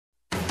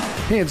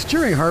Hey, it's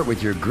Jerry Hart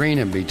with your green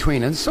in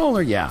between. And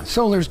solar, yeah,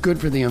 solar's good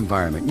for the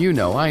environment. You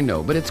know, I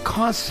know, but it's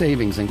cost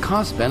savings and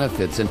cost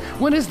benefits. And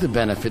what is the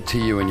benefit to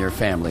you and your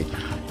family?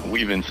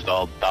 We've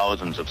installed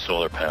thousands of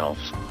solar panels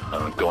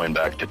going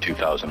back to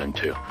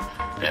 2002.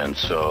 And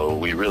so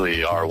we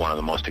really are one of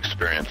the most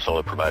experienced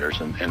solar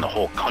providers in the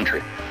whole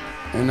country.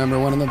 And number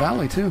one in the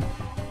valley, too.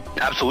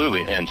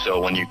 Absolutely. And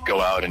so when you go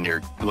out and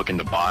you're looking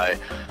to buy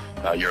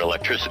your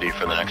electricity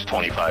for the next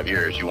 25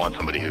 years, you want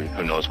somebody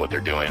who knows what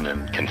they're doing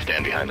and can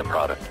stand behind the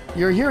product.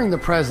 You're hearing the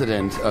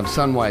president of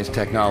SunWize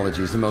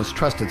Technologies, the most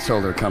trusted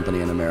solar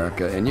company in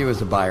America, and you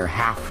as a buyer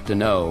have to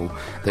know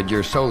that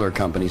your solar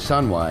company,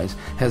 SunWize,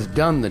 has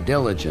done the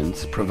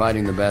diligence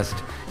providing the best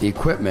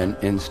equipment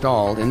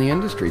installed in the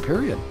industry,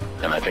 period.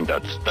 And I think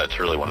that's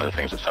really one of the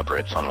things that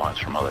separates SunWize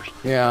from others.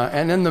 Yeah,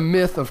 and then the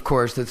myth, of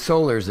course, that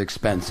solar is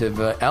expensive,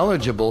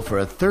 eligible for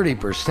a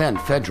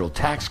 30% federal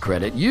tax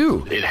credit.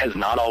 It has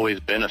not always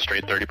been a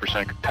straight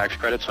 30% tax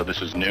credit, so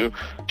this is new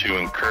to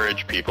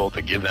encourage people,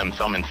 to give them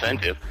some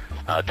incentive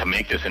to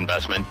make this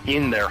investment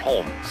in their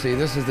home. See,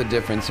 this is the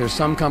difference. There's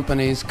some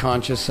companies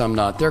conscious, some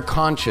not. They're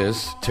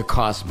conscious to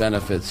cost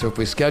benefits. So if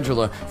we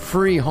schedule a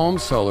free home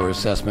solar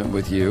assessment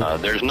with you...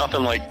 there's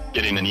nothing like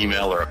getting an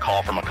email or a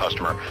call from a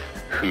customer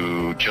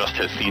who just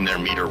has seen their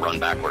meter run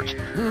backwards.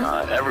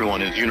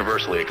 Everyone is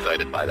universally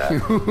excited by that.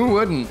 Who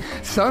wouldn't?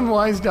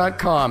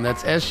 SunWize.com.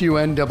 That's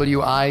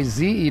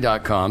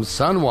SunWize.com.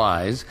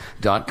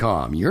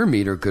 SunWize.com. Your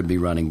meter could be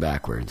running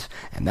backwards.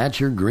 And that's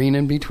your green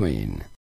in between.